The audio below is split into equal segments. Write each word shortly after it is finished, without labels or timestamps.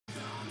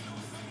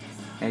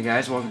Hey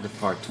guys, welcome to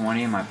part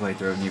 20 of my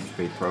playthrough of Need for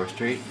Speed Pro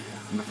Street.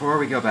 And before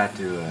we go back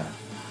to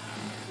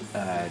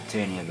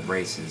any of the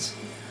races,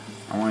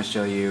 I want to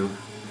show you,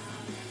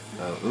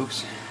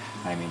 oops,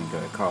 I didn't mean to go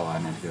to Carl, I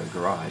meant to go to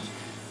Garage.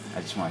 I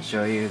just want to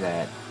show you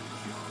that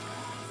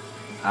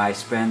I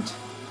spent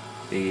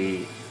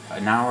an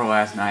hour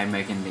last night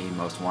making the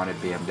most wanted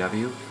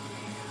BMW,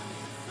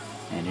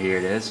 and here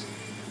it is.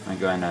 I'm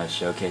going to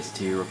showcase it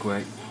to you real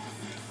quick.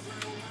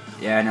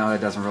 Yeah, I know it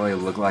doesn't really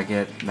look like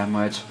it that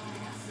much.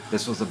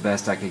 This was the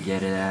best I could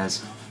get it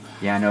as.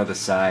 Yeah, I know the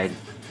size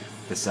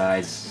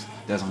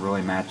doesn't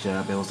really match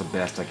up. It was the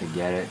best I could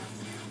get it.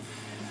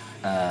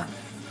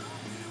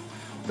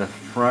 The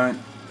front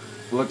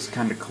looks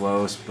kind of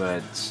close,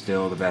 but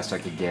still the best I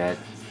could get.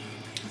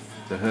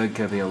 The hood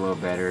could be a little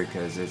better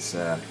because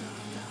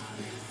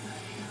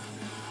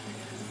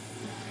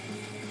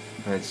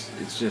but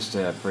it's just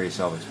pretty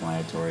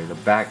self-explanatory. The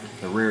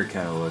rear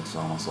kind of looks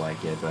almost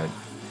like it, but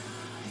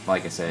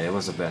like I said, it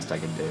was the best I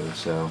could do.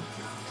 So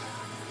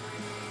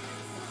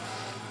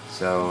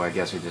I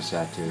guess we just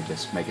have to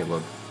make it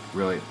look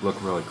really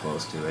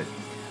close to it.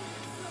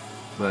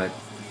 But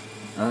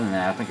other than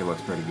that, I think it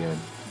looks pretty good.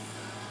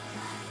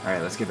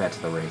 Alright, let's get back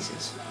to the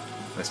races.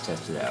 Let's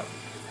test it out.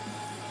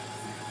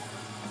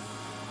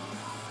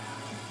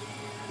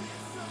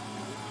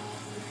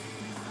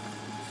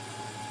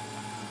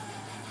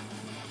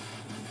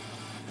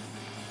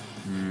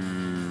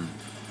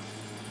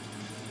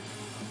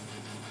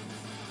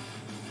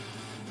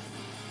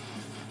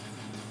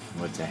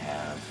 What to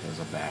have as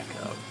a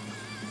backup?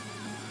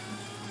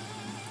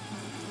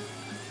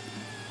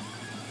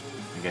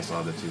 I guess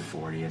I'll have the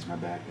 240 as my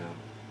backup.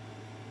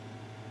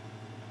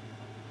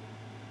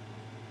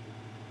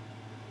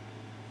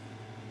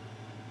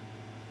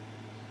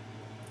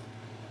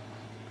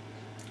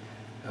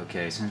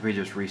 Okay, since we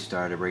just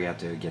restarted, we have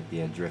to get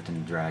the drift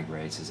and drag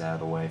races out of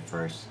the way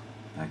first,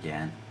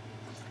 again.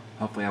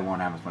 Hopefully I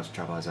won't have as much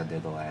trouble as I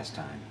did the last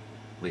time.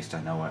 At least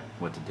I know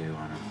what to do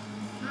on them.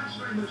 Thanks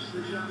very much to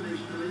the Japanese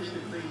police.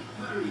 They've been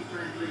very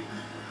friendly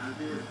and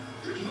they've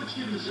pretty much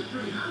given us a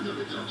free hand on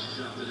the docks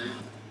this afternoon.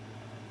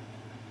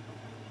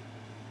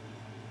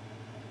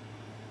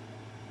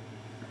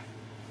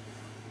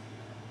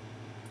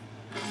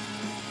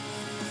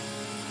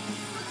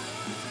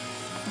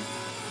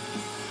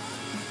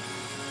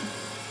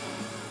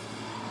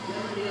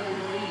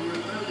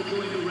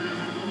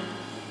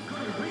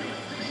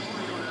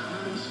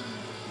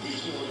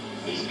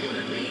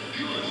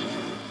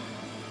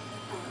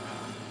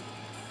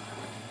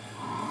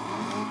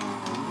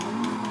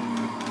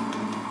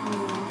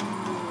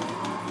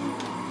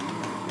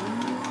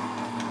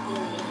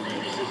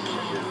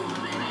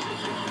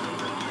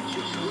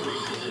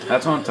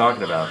 That's what I'm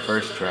talking about,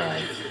 first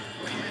try.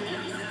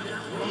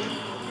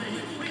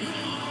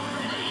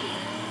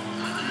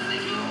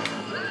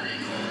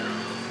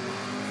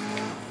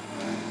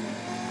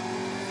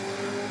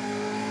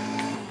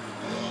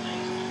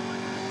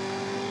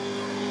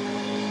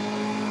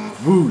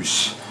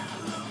 Whoosh!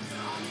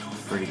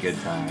 Pretty good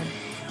time.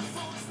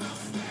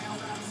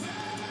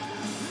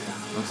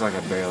 Looks like I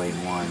barely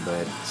won,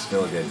 but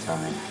still a good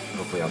time.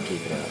 Hopefully I'll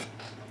keep it up.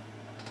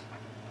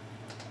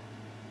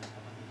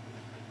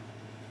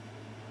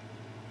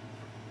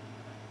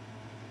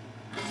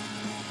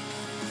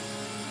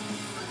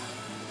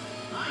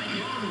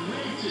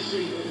 To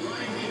see what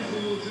Ryan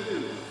Campbell will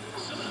do.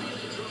 Some of the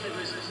other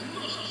drivers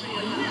must see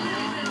a little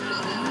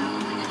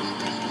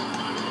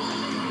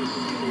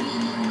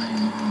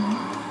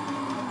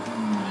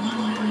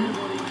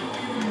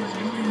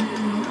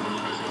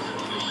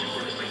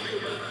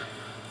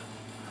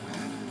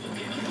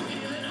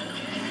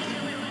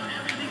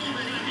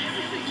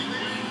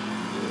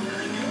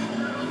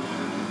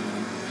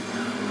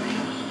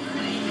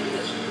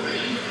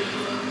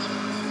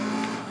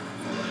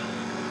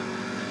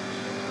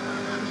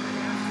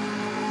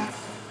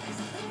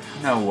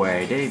No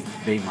way, they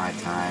beat my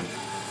time.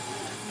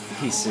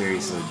 He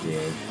seriously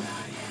did.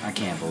 I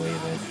can't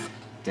believe it.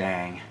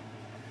 Dang.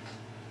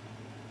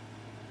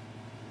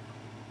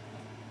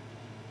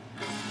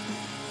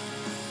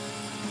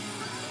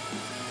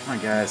 Oh my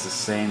god, it's the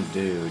same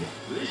dude.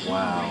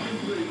 Wow.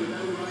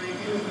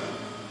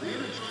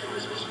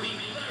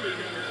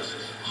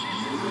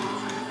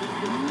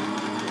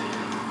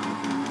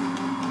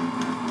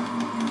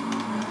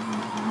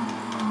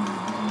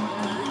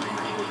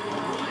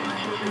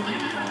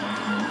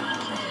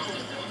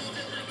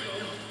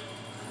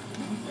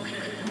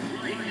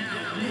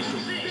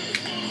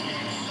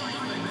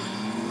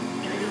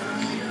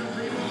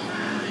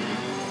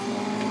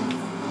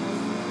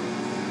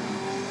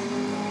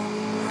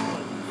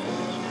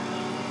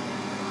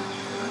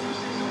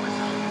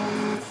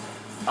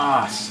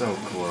 Ah, so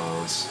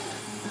close.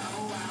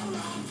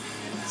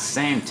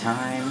 Same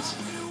times?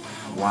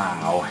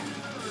 Wow.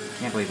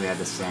 Can't believe we had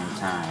the same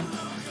time.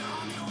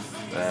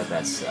 But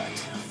that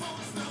sucked.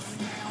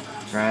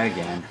 Try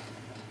again.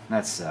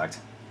 That sucked.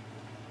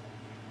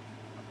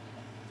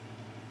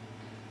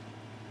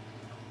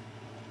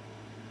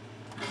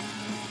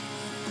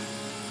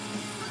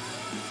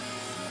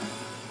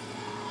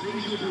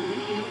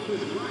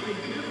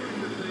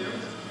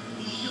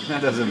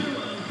 That doesn't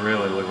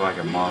really look like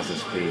a Mazda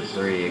Speed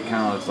 3. It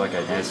kind of looks like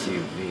an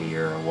SUV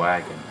or a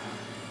wagon.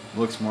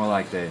 Looks more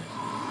like an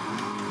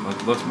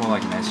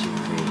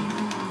SUV.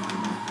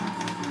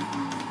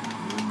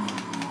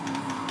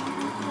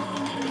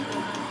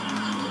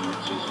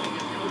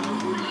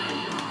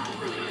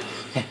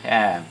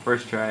 Yeah,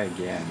 first try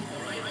again.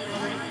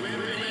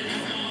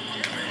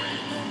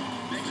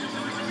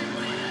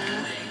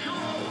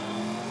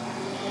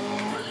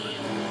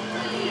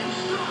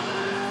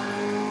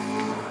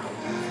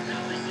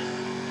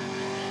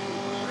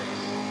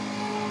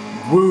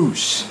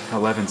 Whoosh!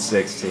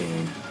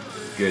 11:16.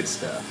 Good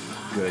stuff.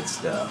 Good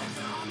stuff.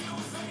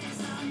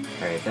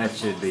 Alright, that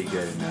should be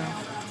good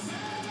enough.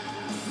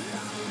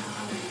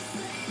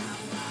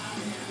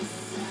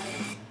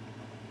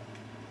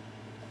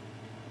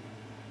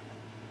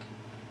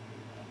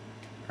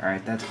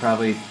 Alright, that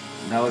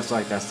looks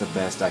like that's the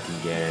best I can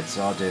get it,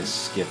 so I'll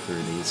just skip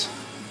through these.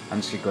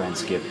 I'm just gonna go ahead and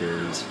skip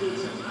through these.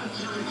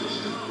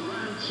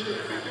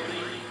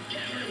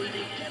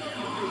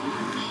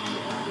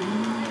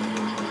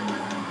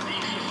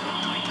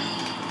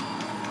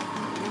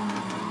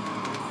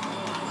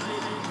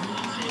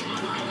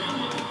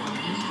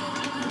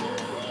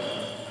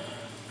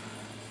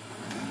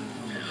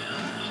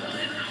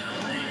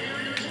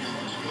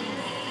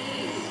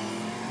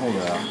 Hold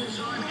up.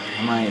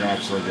 I might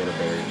actually get a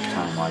better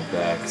time like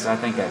that, because I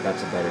think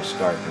that's a better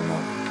start than the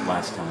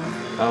last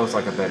time. That looks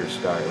like a better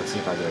start. Let's see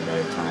if I get a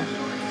better time.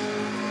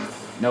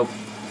 Nope.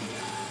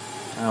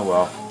 Oh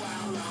well.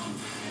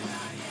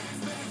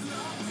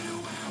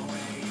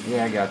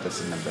 Yeah, I got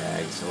this in the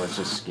bag, so let's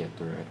just skip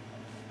through it.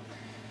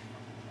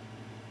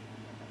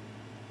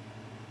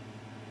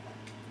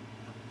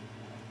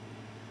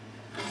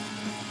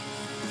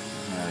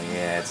 Oh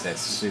yeah, it's that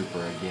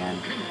super again.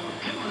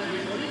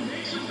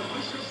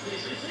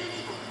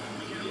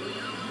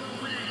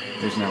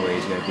 There's no way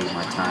he's gonna beat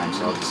my time,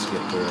 so I'll just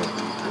skip through it.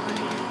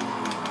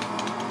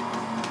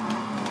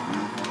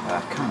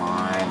 Come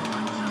on.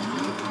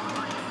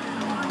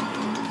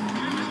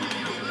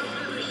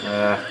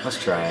 Let's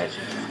try it.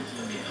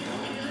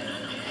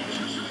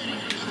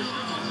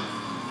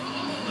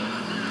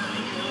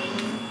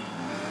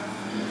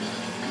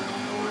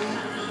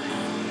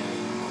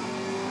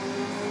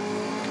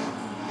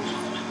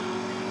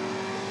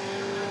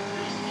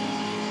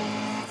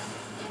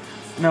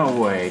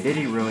 No way, did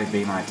he really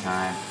beat my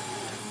time?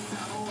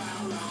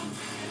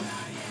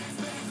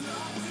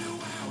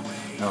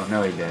 Oh,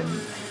 no he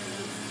didn't.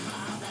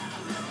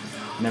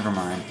 Never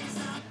mind.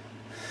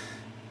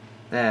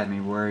 That had me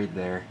worried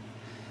there.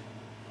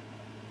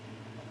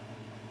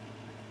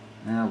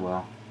 Oh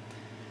well.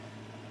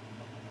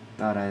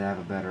 Thought I'd have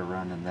a better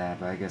run than that,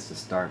 but I guess the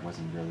start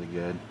wasn't really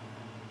good.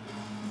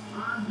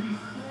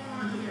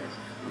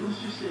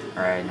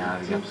 Alright, now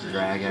we got the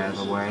drag out of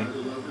the way.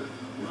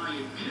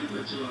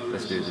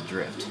 Let's do the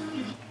drift.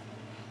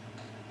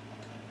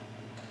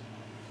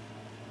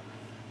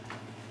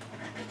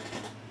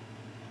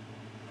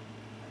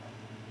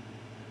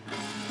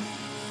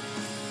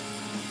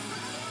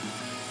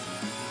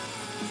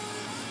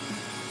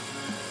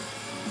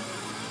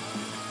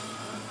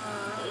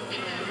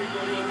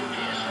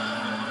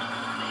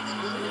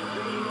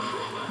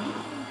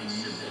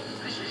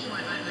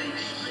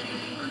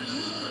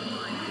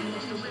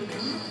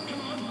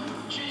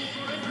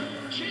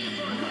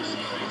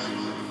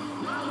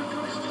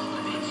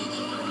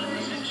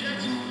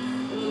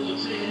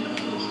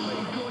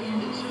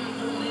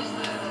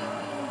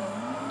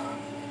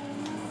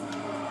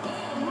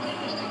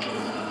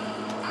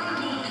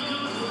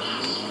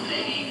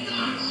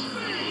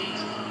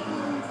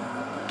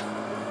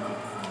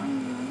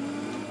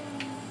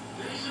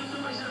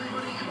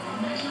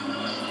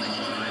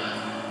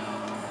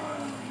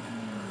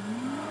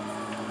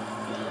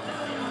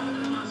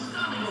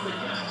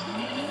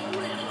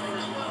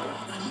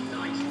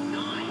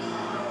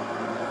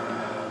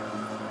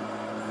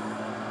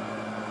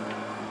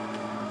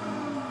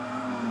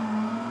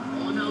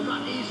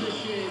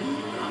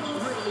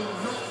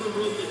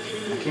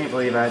 I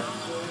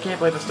can't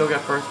believe I still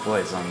got first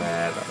place on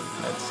that.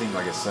 That seemed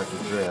like a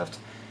sucky drift.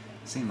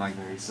 Seemed like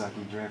very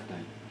sucky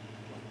drifting.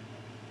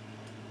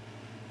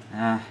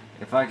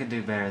 If I could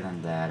do better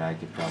than that, I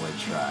could probably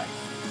try.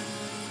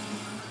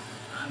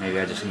 Maybe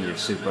I just need to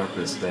soup up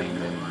this thing,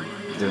 then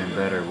doing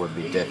better would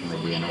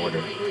definitely be in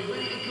order.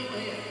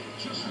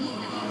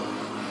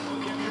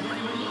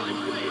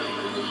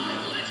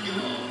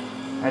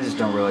 I just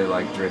don't really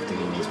like drifting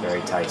in these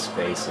very tight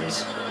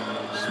spaces.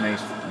 Just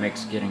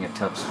makes getting a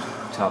tough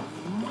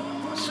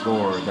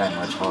score that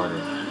much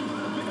harder.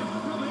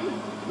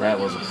 That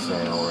was a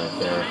fail right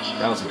there.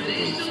 That was a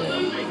complete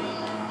fail.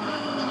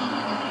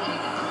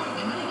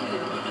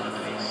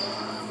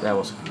 That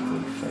was a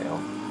complete fail.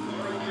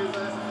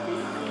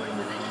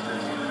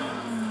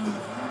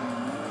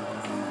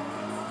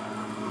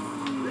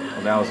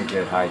 Well, that was a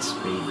good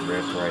high-speed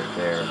drift right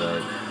there,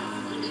 but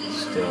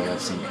still, that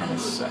seemed kind of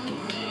sucky.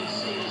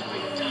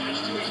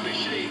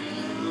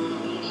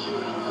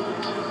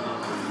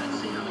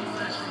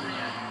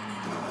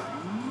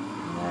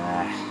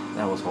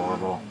 was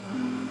horrible.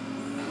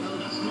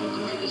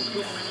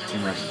 Too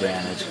much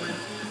damage.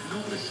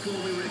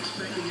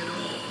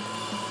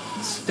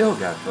 Still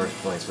got first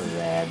place with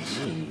that.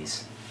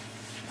 Jeez.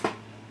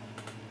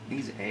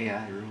 These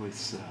AI really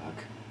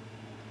suck.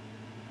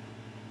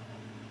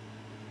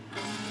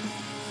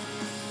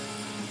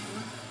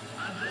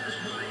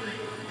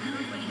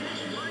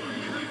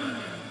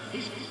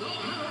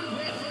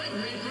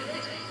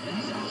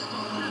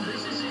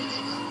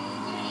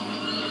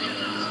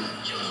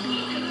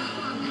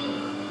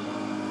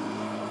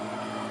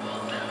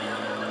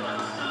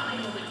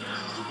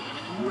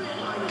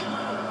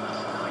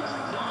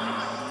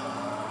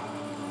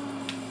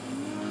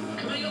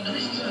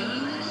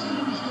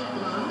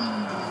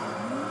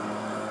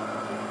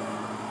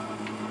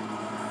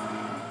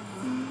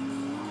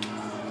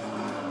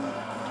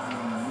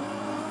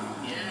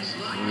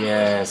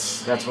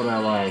 Yes, that's what I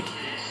like.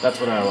 That's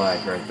what I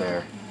like right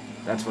there.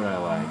 That's what I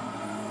like.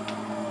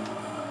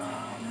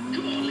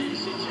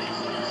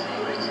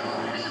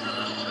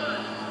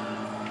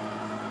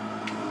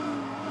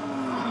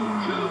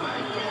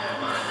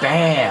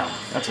 Bam!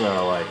 That's what I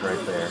like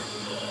right there.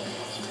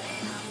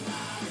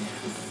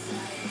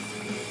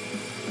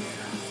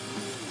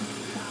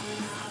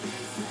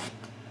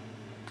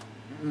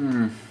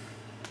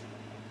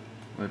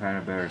 Would have had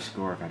a better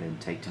score if I didn't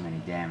take too many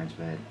damage,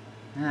 but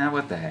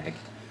what the heck.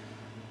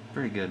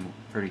 Pretty good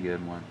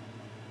one.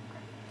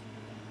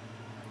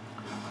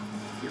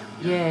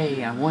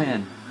 Yay, I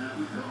win.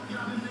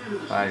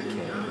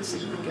 5K, let's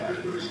see what we got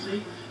here.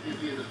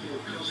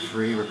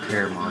 Free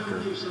repair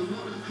marker.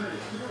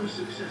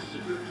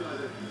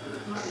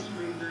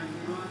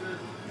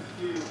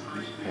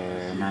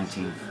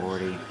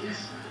 1940.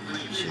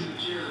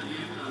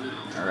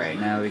 Alright,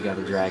 now we got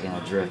the Dragon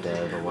Adrift out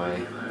of the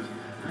way.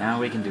 Now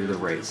we can do the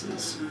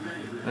races.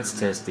 Let's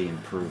test the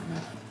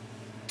improvement.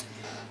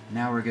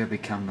 Now we're going to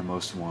become the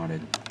most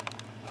wanted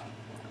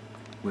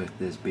with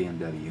this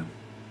BMW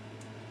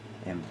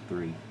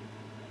M3.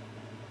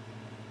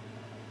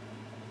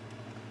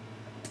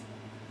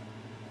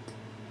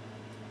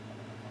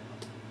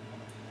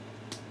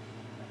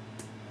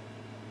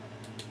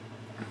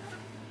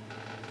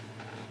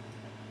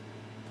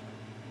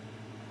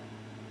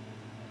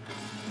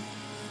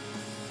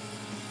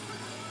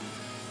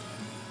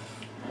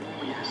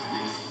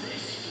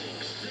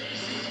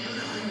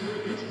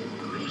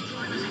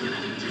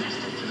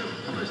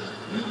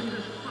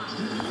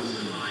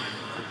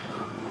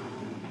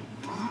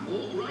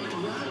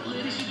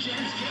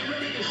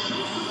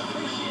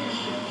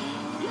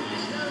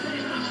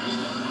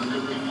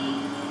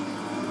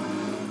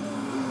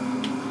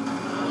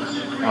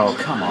 Oh,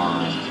 come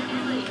on.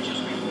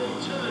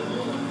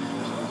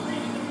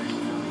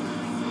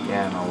 Get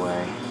out of my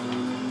way.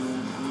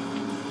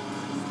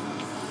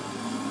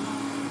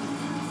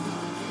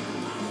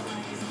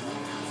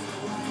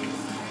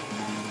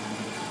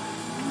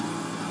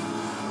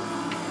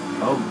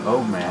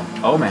 Oh man.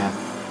 Oh man.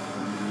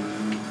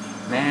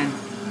 Man,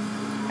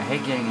 I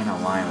hate getting in a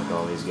line with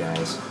all these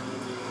guys.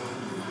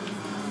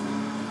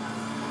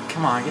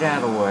 Come on, get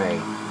out of the way.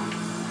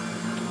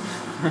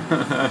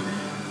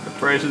 The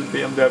precious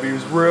BMW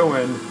is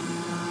ruined.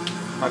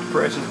 My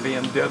precious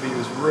BMW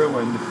is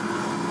ruined.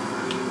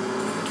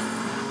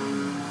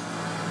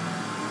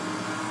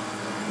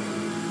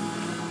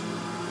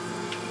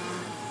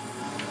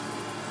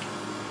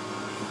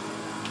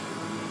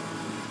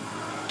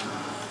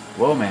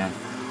 Whoa, man.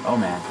 Oh,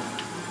 man.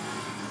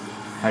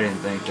 I didn't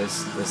think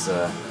this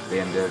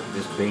BMW,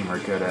 this Beamer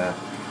could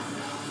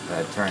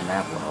turn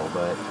that low,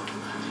 but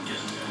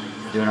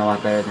doing a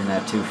lot better than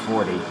that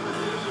 240.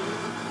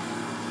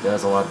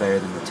 Does a lot better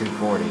than the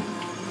 240.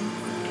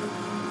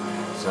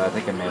 So I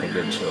think I made a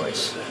good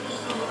choice.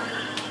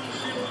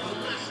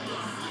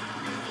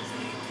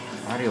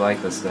 How do you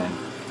like this thing?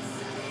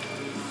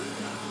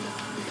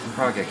 I'm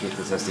probably gonna keep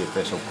this as the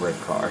official grip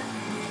car.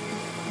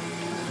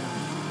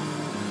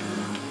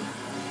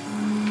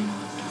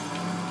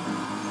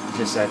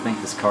 Just I think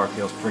this car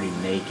feels pretty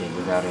naked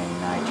without any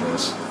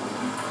nitros.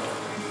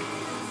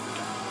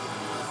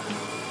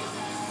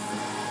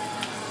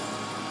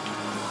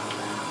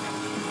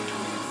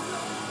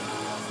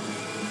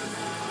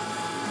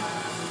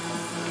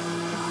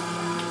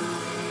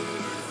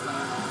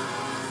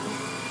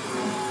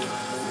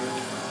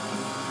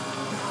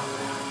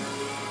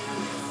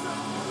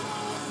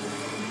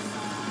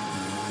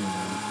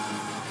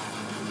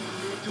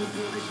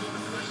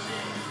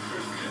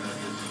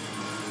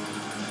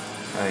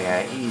 Oh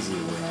yeah, easy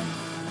win.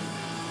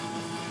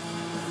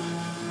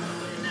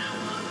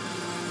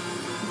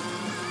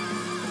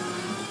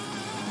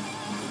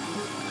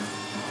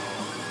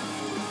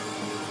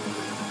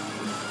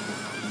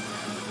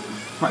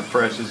 My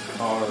precious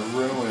car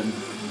ruined.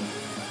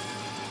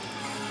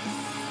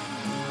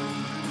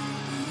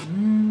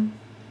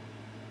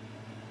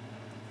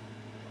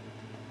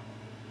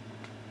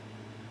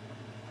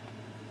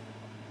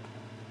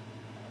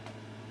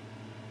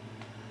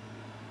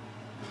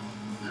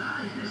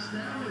 Yes,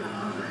 there we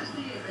are. There's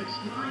the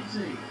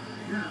X90.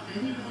 Now,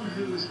 anyone who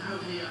who was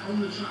out here on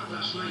the track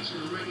last night is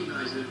going to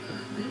recognise them.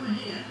 They were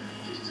here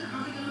just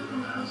having a look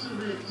around, so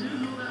they do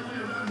know their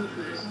way around the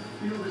place.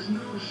 You know, there's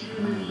no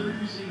shame in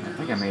losing. I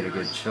think I made a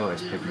good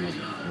choice picking his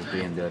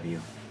BMW.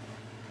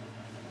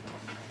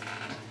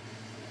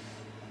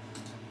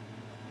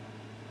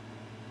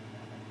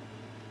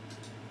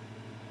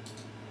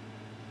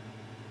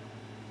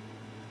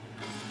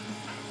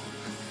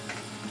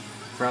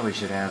 Probably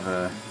should have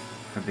a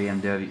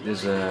BMW.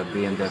 There's a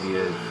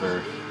BMW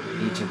for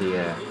each of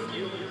the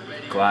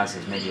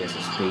classes, maybe as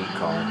a speed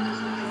car.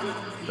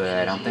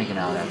 But I'm thinking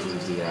I'll have to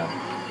use the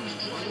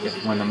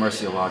when the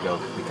Murcielago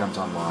becomes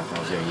unlocked, I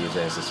was going to use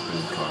it as a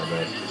speed car.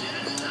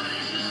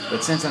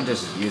 But since I'm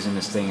just using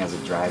this thing as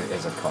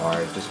a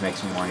car, it just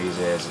makes me want to use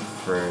it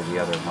for the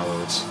other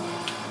modes.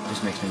 It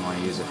just makes me want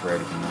to use it for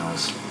everything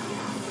else.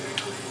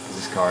 'Cause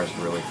this car is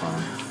really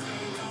fun.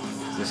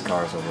 This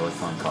car is a really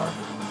fun car.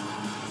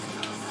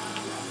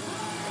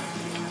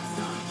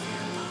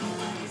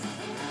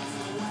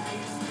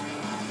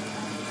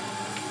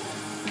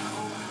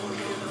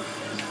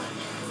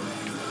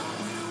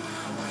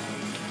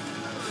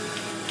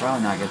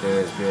 Probably not gonna do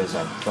as good as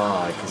I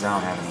thought because I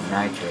don't have any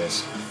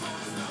nitrous.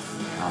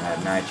 I don't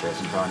have nitrous.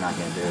 I'm probably not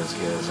gonna do as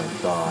good as I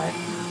thought.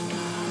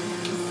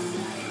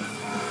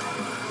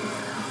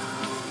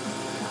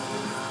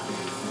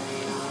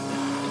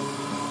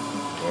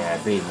 Yeah, I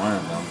beat one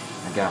of them.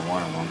 I got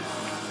one of them.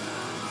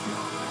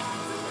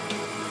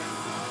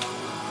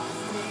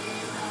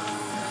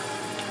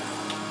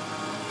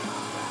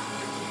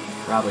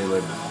 Probably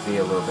would be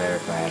a little better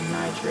if I had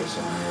nitrous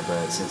on here,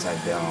 but since I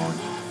don't.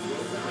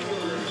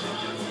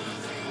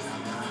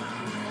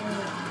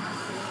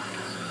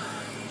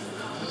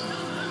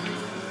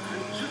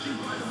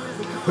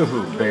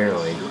 Ooh,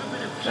 barely.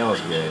 That was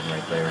good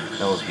right there.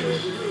 That was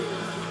good.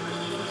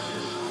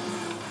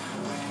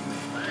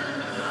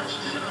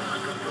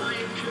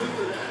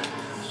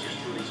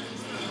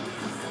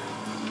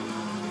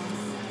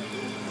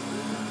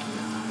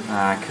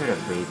 I could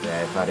have beat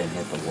that if I didn't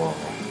hit the wall.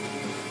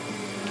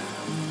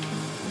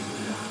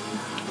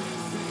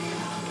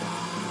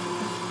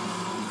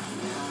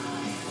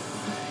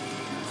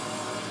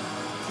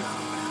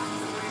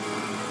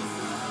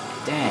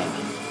 Dang.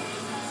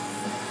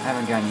 I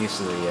haven't gotten used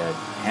to the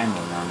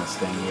handling on this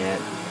thing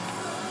yet.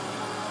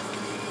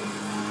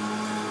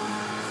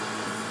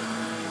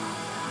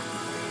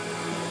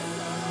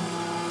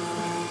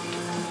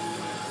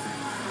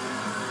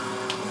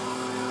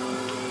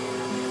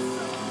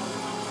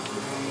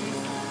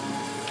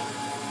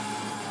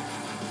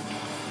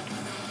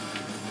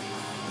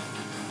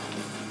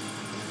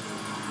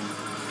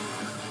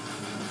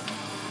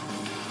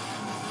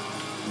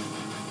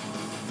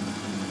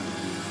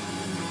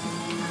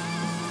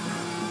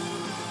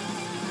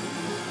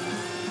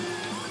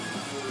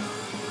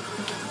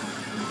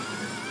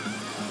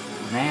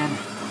 Man,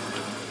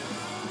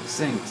 this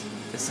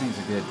thing's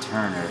a good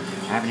turner.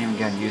 I haven't even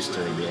gotten used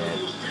to it yet.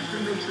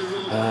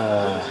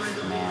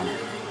 Man.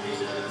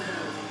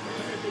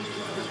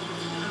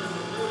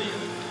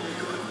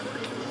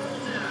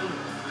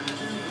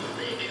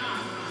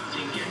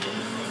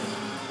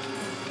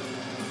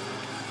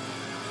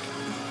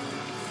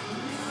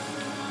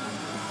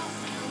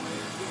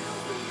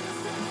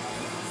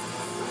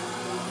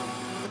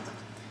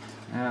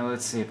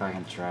 Let's see if I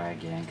can try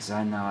again, because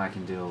I know I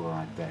can do a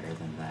lot better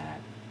than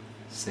that.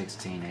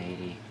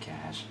 1680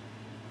 cash.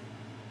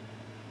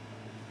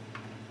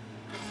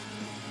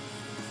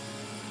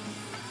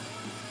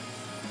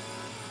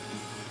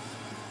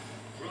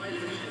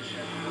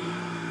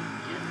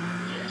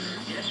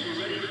 Yes, we're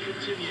ready to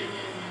continue.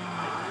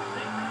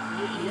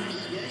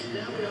 Yes,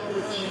 now we are.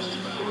 We're just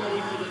about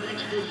ready for the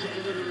next big to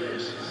enter the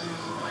race.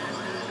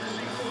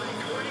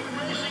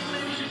 Racing,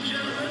 ladies and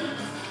gentlemen.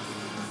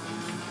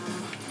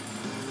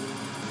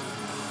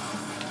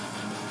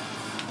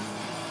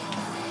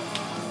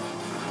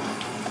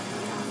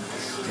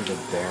 The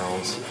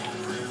barrels.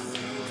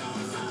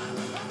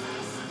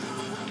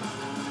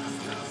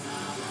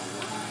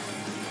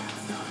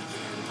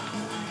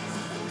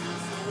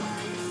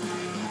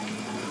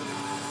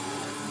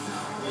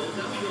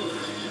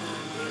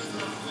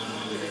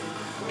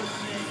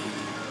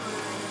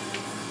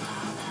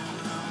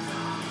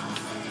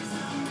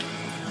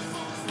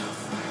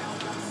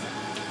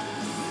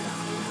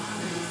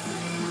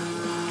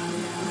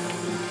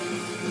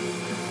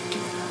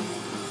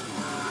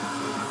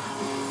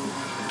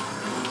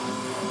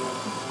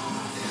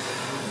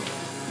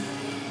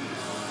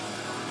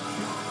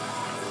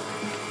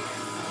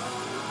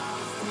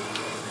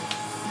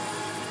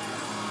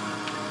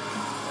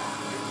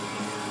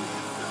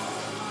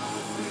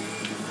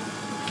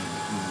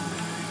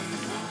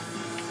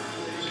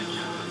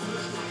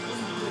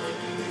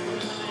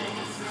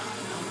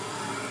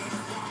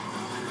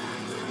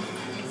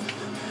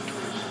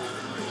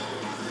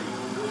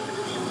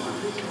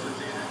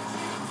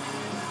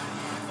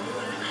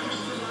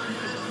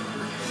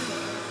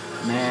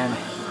 Man,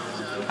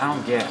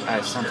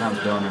 I sometimes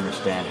don't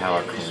understand how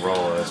a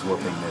Corolla is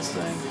whooping this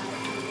thing.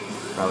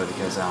 Probably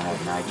because I don't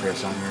have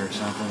nitrous on here or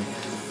something.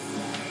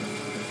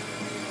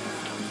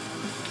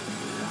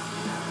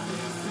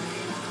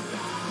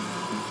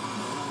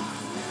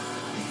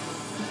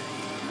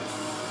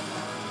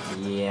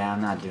 Yeah,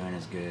 I'm not doing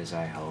as good as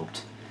I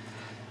hoped.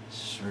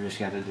 So we're just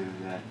got to do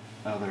that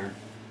other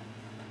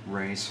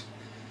race.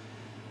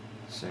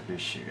 Sucker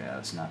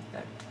Shootout's not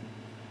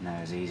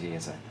as easy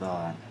as I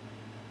thought.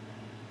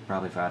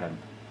 Probably if I'd have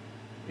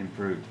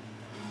improved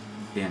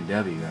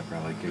BMW, I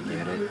probably could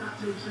get it.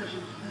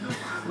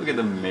 Look at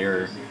the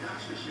mirror.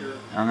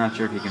 I'm not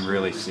sure if you can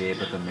really see it,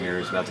 but the mirror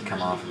is about to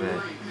come off of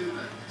it.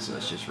 So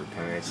let's just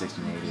repair it.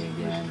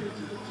 1680 again.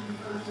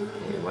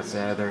 Okay, what's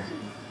the other?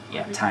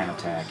 Yeah, Time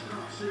Attack.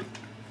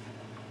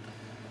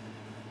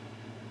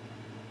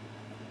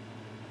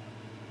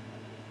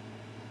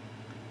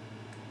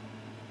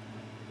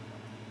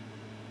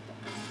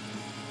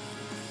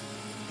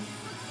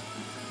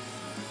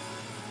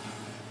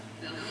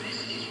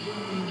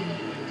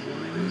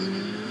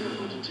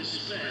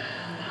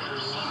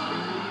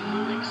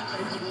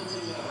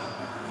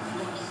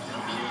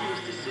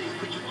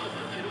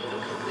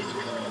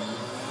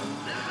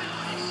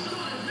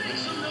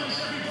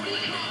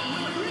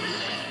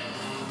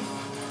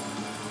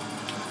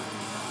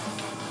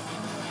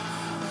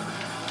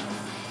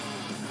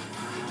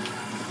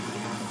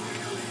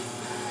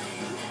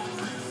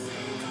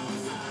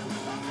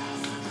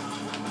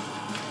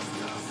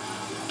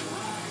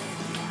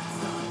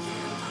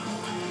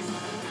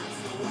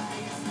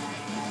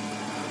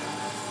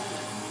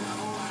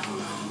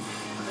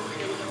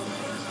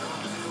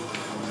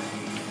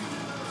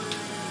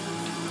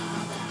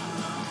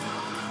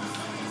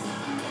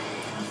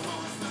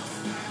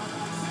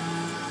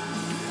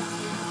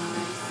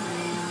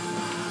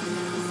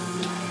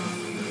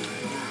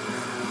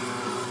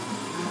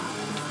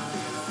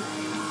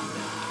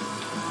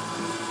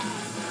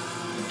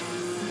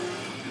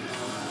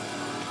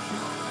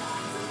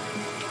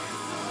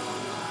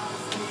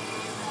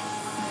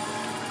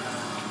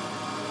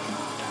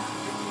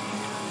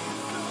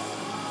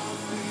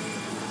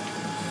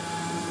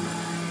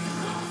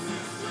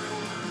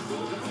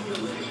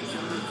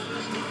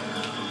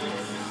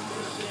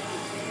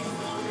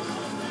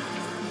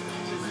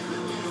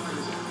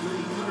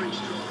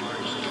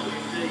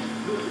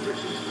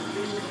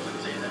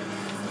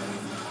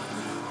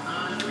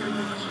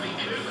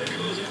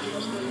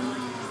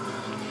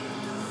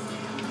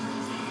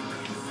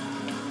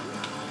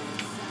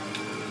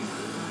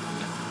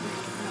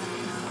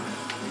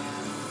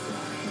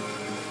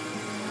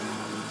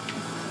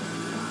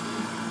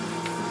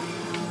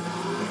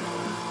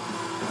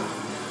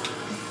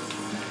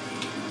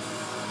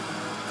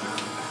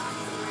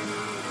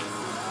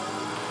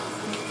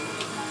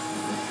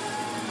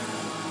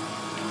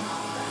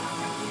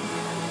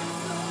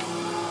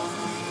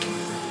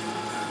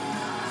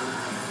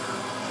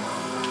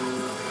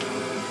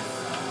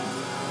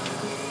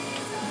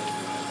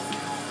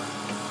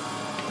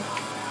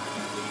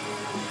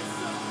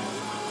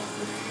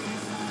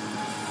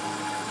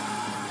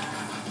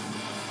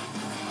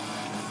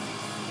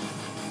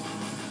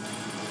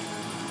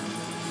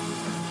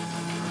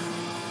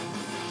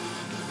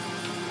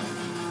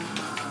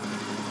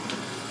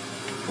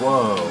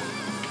 Whoa.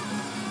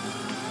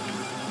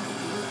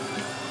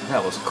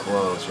 That was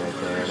close right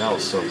there. That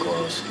was so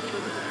close.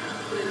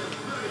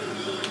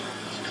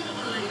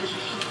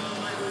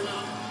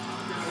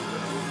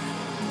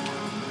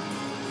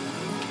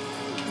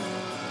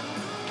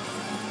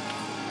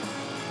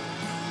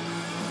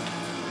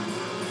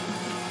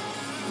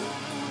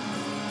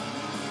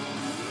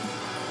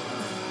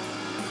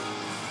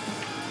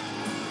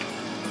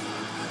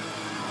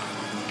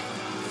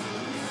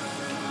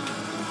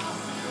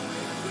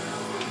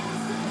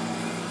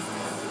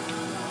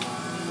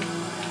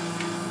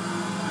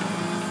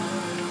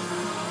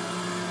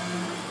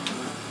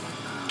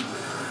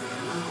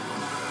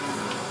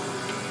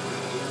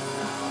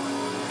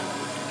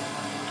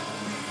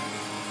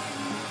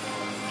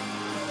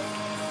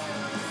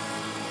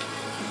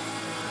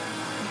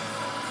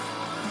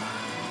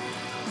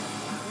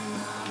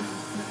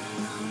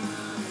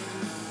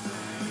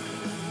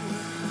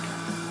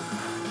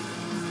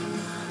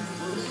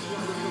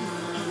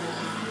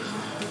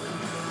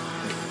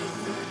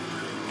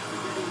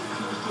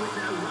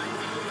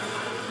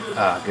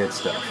 Ah, good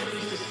stuff.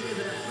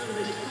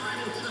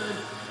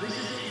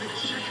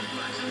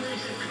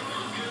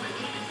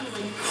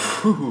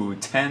 Whew,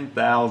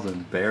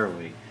 10,000,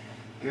 barely.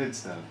 Good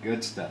stuff,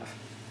 good stuff,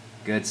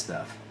 good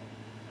stuff.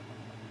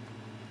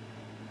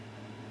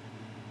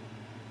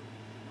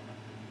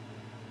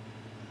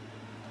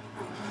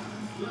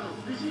 Well,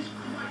 this is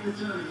quite the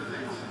turn of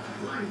events.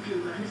 Ryan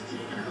Coogler has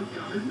taken out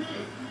Gavin May.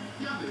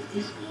 Gavin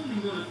is only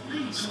one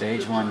of the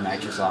Stage 1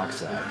 nitrous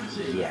oxide.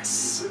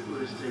 Yes.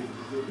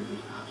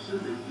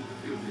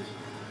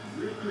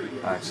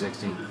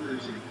 560.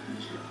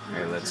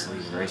 Alright, let's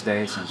leave race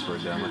day since we're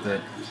done with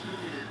it.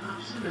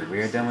 Okay,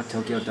 we are done with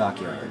Tokyo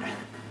Dockyard.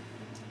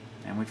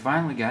 And we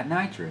finally got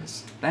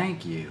nitrous.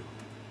 Thank you.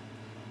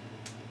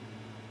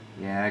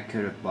 Yeah, I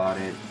could have bought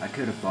it. I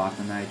could have bought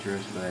the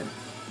nitrous, but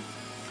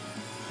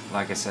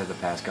like I said the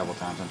past couple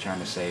times, I'm trying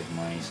to save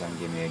money so I can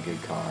give me a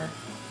good car.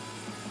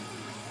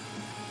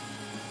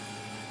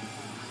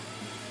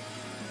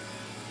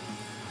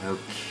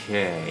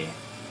 Okay.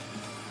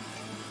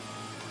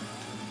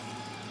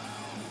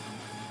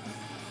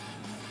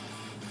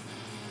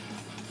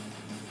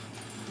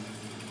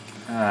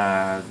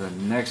 The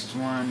next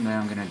one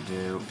that I'm gonna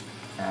do.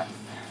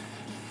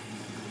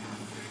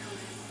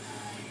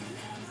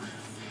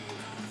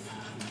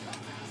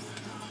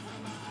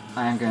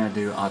 I'm gonna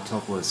do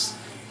Autopolis.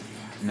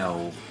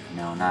 No,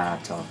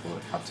 not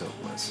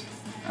Autopolis.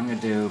 I'm gonna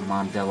do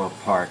Mondello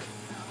Park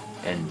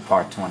in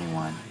part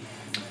 21.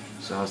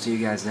 So I'll see you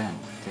guys then.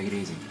 Take it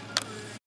easy.